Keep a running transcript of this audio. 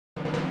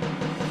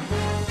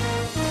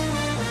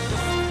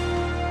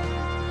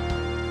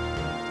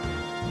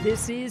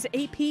This is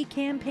AP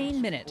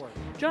Campaign Minute.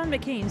 John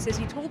McCain says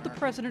he told the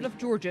president of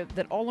Georgia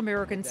that all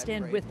Americans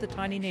stand with the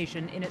tiny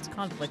nation in its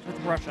conflict with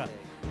Russia.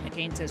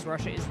 McCain says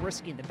Russia is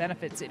risking the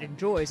benefits it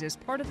enjoys as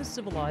part of the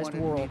civilized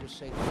world.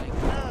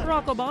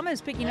 Barack Obama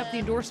is picking up the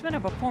endorsement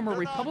of a former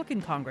Republican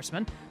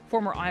congressman.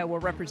 Former Iowa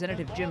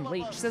Representative Jim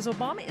Leach says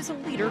Obama is a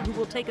leader who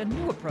will take a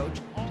new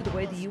approach to the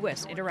way the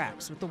U.S.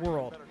 interacts with the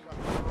world.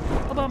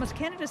 Obama's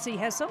candidacy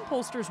has some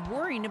pollsters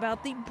worrying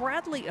about the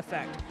Bradley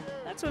effect.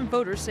 That's when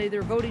voters say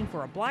they're voting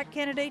for a black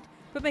candidate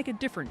but make a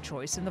different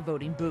choice in the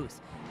voting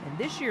booth. In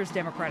this year's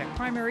Democratic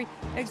primary,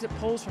 exit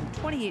polls from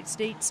 28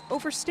 states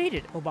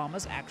overstated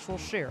Obama's actual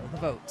share of the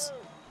votes.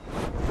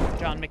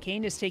 John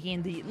McCain is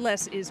taking the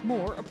less is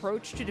more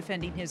approach to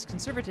defending his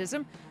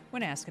conservatism.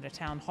 When asked at a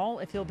town hall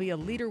if he'll be a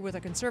leader with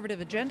a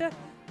conservative agenda,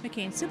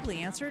 McCain simply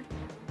answered,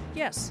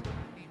 yes.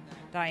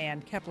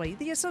 Diane Kepley,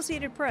 The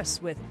Associated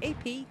Press, with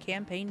AP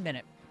Campaign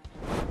Minute.